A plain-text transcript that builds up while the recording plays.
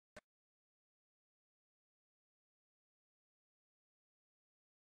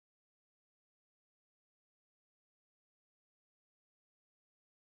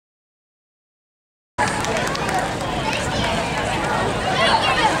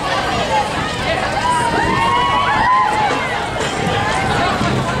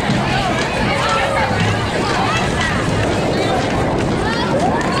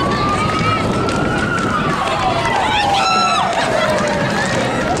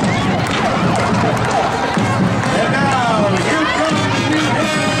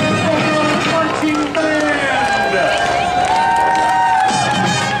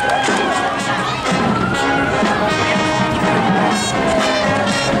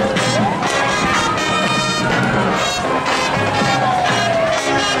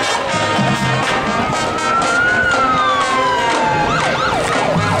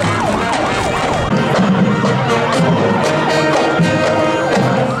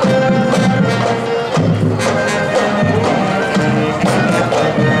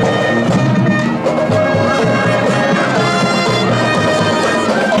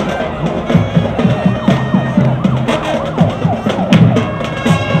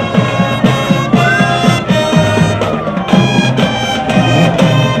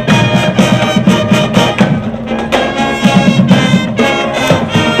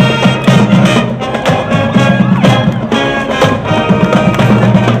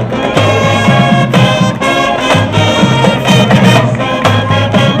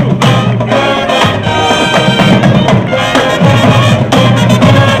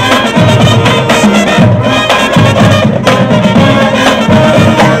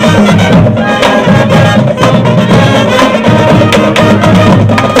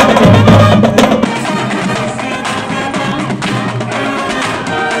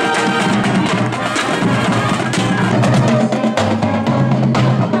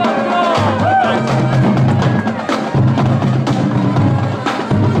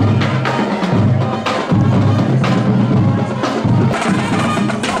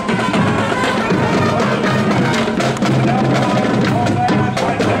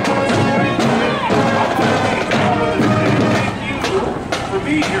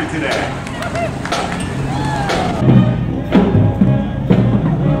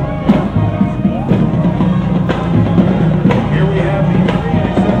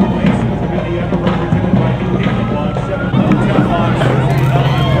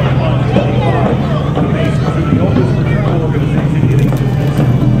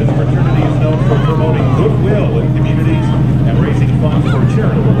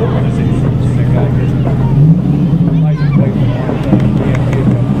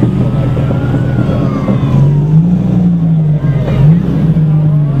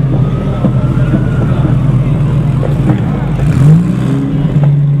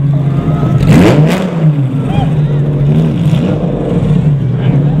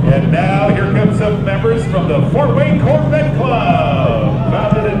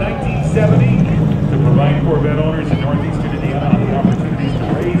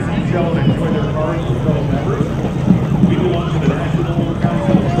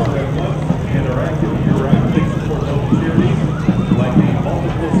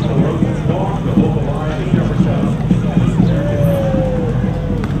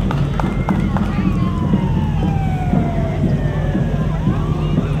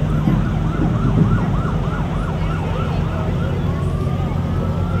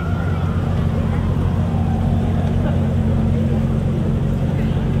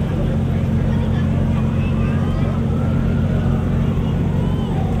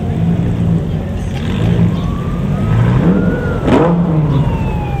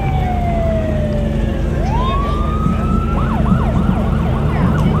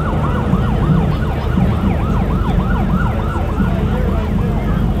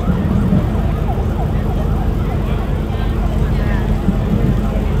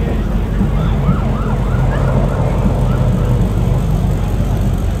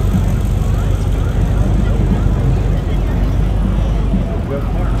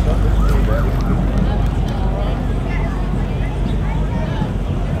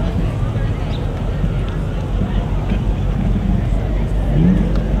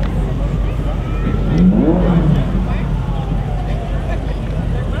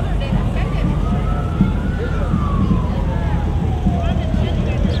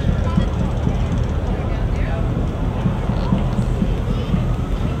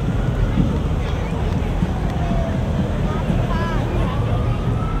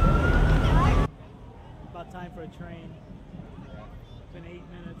8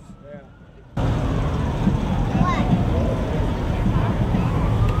 minutes. Yeah.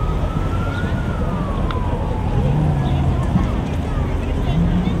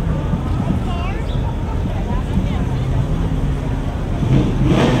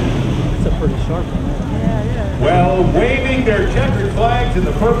 That's a pretty sharp one. Yeah. Well, waving their checkered flags in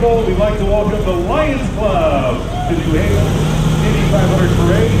the purple, we'd like to welcome the Lions Club to the New Haven Indy 500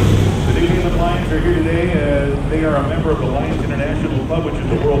 Parade. The New Haven Lions are here today as they are a member of the Lions International Club, which is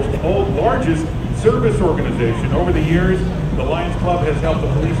the world's largest service organization. Over the years, the Lions Club has helped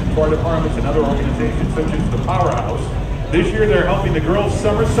the police and fire departments and other organizations such as the Powerhouse. This year, they're helping the Girls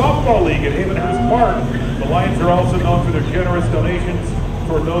Summer Softball League at Havenhurst Park. The Lions are also known for their generous donations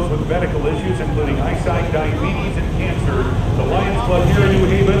toward those with medical issues, including eyesight, diabetes, and cancer. The Lions Club here in New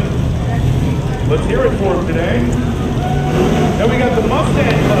Haven. Let's hear it for them today. Then we got the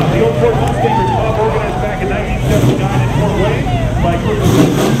Mustang Club, the old Ford Mustangers Club, organized back in 1979 in Fort Wayne by a group of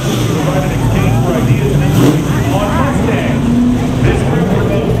veterans to provide an exchange for ideas and influence on Mustangs. This group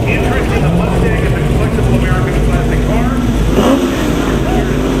promotes interest in the Mustang as a collectible American classic car.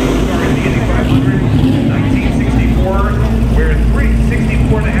 In the Indy 500 in 1964, where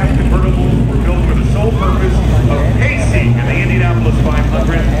 364.5 convertibles were built for the sole purpose of pacing in the Indianapolis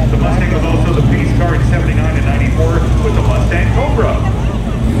 500. The Mustang was also the pace car in 79 and 94 with the Mustang Cobra.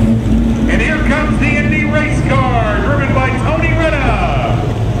 And here comes the Indy race car, driven by Tony Retta.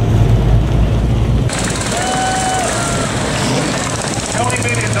 Tony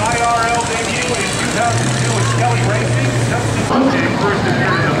made his IRL debut in 2002 with Kelly Racing. Dustin Mustang first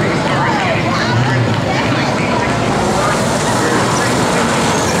appeared in the pace car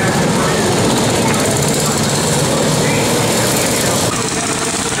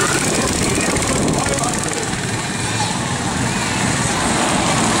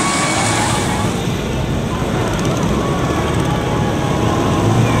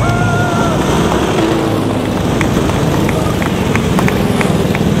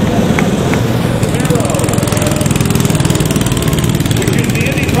in the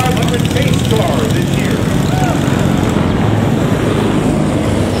Indy 500 in 1964.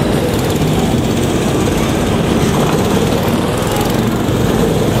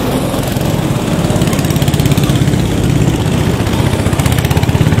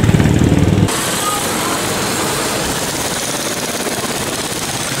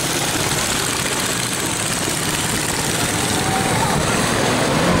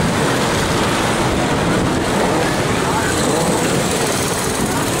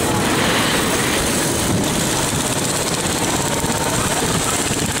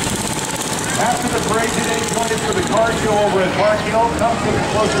 After the parade today, join us for the car show over at Park Hill. Come take a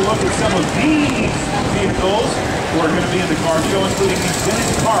closer look at some of these vehicles who are going to be in the car show, including these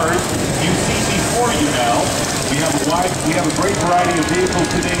vintage cars you see before you now. We have a great variety of vehicles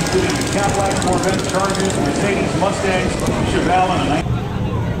today, including the Cadillac, Corvette, Chargers, Mercedes, Mustangs, Chevelle, and a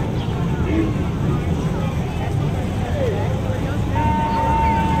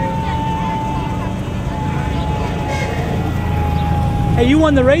Hey, you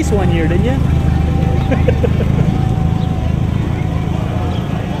won the race one year, didn't you?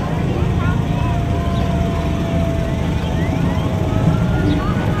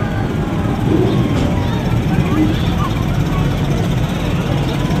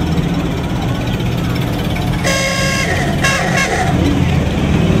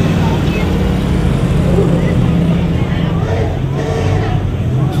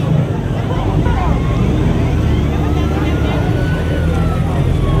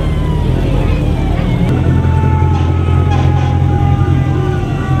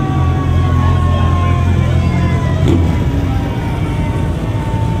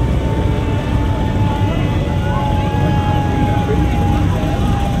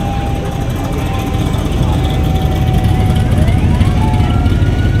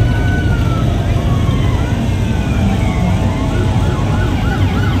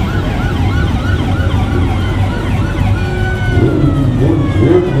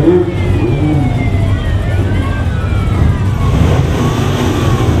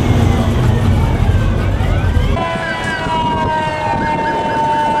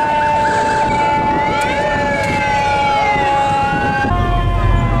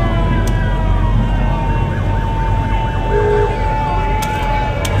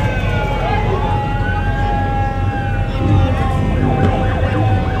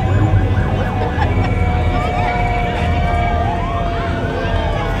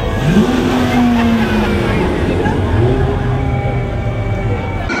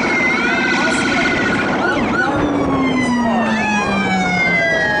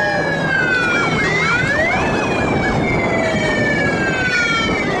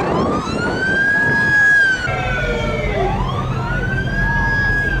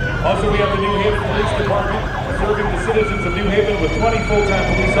 Also, we have the New Haven Police Department serving the citizens of New Haven with 20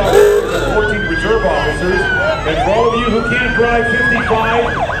 full-time police officers and 14 reserve officers. And for all of you who can't drive 55,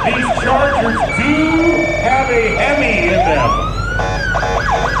 these Chargers do have a Hemi in them.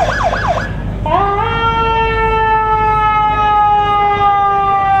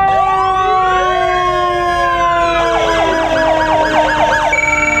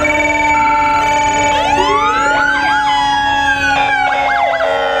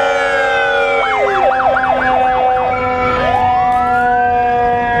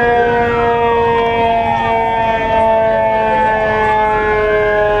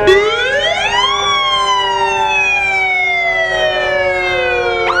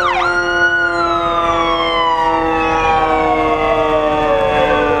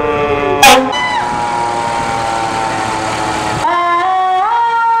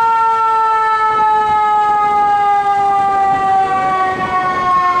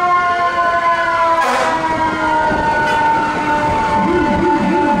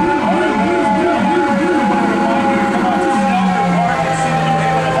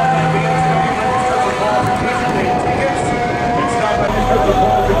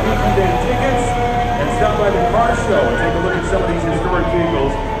 By the car show and take a look at some of these historic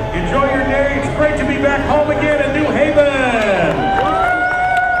vehicles. Enjoy your day. It's great to be back home.